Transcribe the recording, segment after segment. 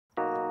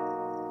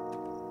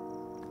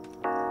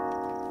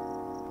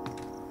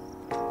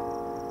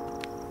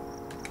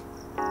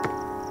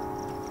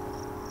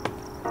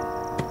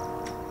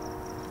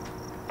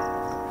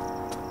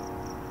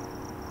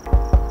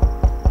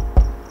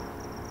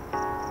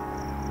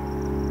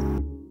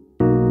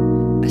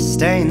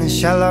stay in the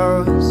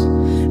shallows.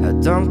 I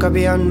don't go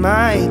beyond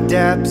my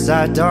depths.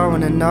 I don't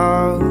wanna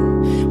know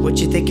what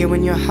you're thinking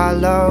when you're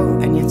hollow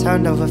and you're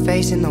turned over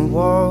facing the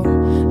wall.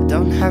 I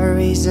don't have a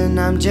reason,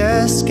 I'm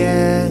just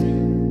scared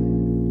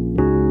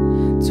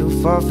to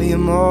fall for you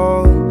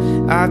more.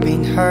 I've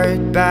been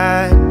hurt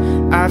bad,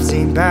 I've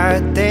seen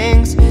bad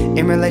things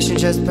in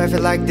relationships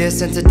perfect like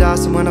this, into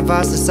dust, and one of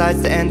us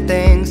decides to end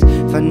things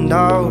for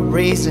no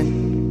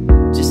reason,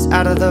 just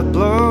out of the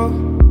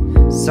blue.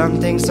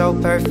 Something so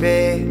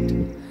perfect,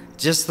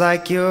 just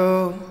like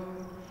you.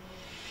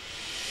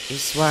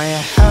 It's why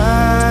I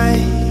hide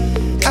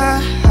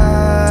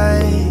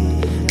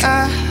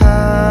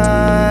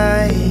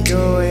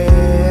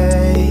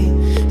away.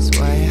 It's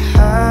why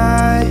I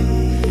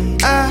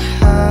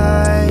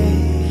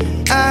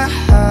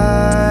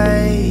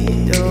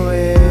hide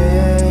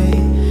away.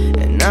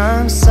 And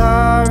I'm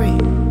sorry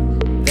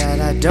that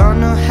I don't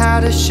know how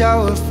to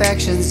show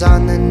affections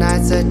on the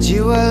nights that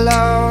you are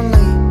lonely.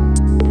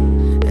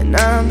 And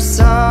I'm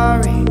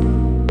sorry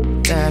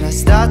that I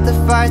start the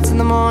fights in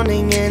the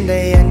morning and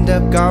they end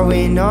up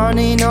going on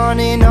and on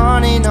and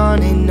on and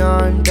on and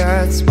on.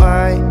 That's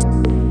why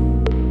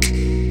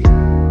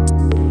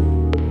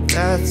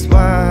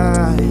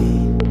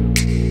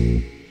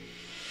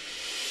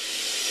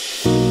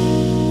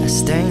I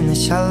stay in the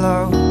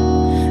shallow.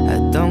 I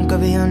don't go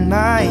beyond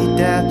my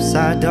depths.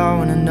 I don't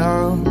wanna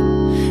know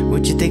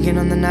what you're thinking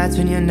on the nights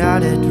when you're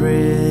not at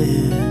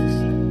rest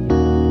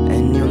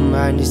and your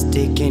mind is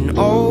taking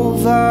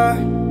over.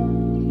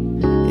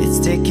 It's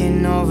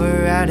taking over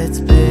at its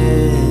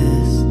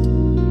best.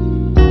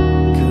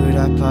 Could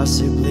I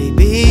possibly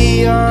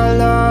be your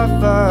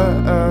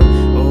lover?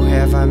 Or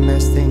have I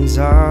messed things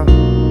up?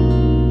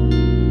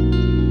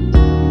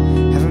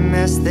 Have I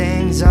messed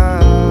things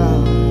up?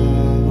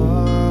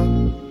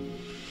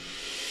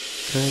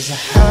 'Cause I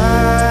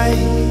hide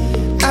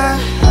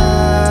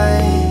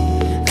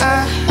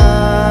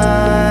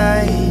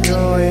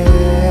away.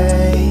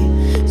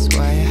 That's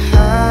why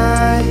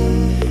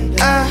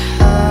I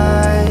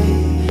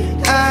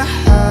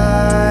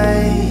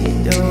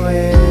hide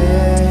away.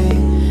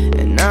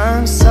 And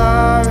I'm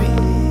sorry,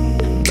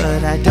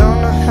 but I don't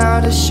know how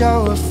to show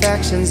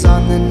affections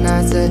on the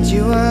nights that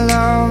you are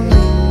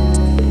lonely.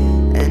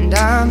 And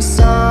I'm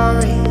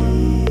sorry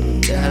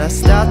that I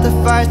start the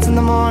fights in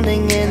the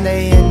morning and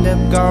they end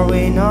up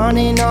going on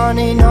and on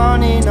and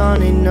on and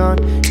on and on.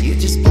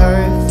 You're just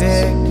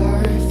perfect,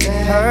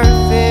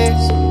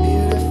 perfect.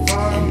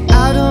 And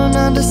I don't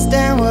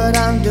understand what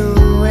I'm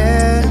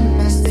doing.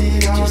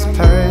 Just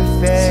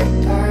perfect,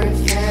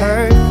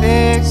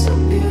 perfect,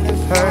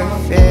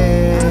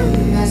 perfect.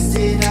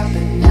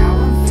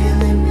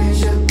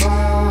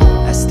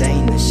 I stay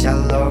in the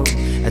shallow.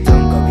 I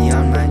don't go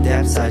beyond my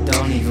depths. I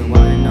don't even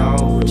wanna know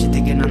what you're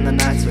thinking on the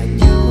nights when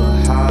you are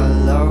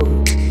hollow.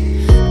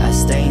 I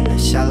stay in the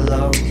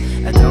shallow.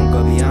 I don't go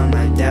beyond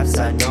my depths.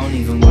 I don't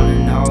even wanna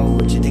know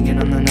what you're thinking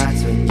on the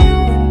nights when you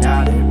are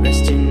not at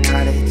rest.